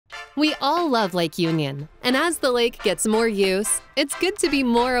We all love Lake Union, and as the lake gets more use, it's good to be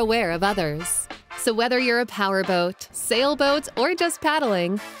more aware of others. So whether you're a powerboat, sailboat, or just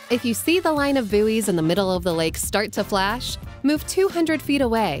paddling, if you see the line of buoys in the middle of the lake start to flash, move 200 feet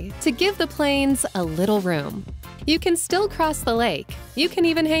away to give the planes a little room. You can still cross the lake, you can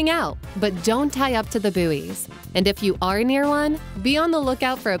even hang out, but don't tie up to the buoys. And if you are near one, be on the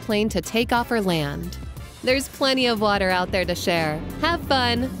lookout for a plane to take off or land. There's plenty of water out there to share. Have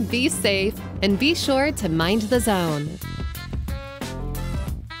fun, be safe, and be sure to mind the zone.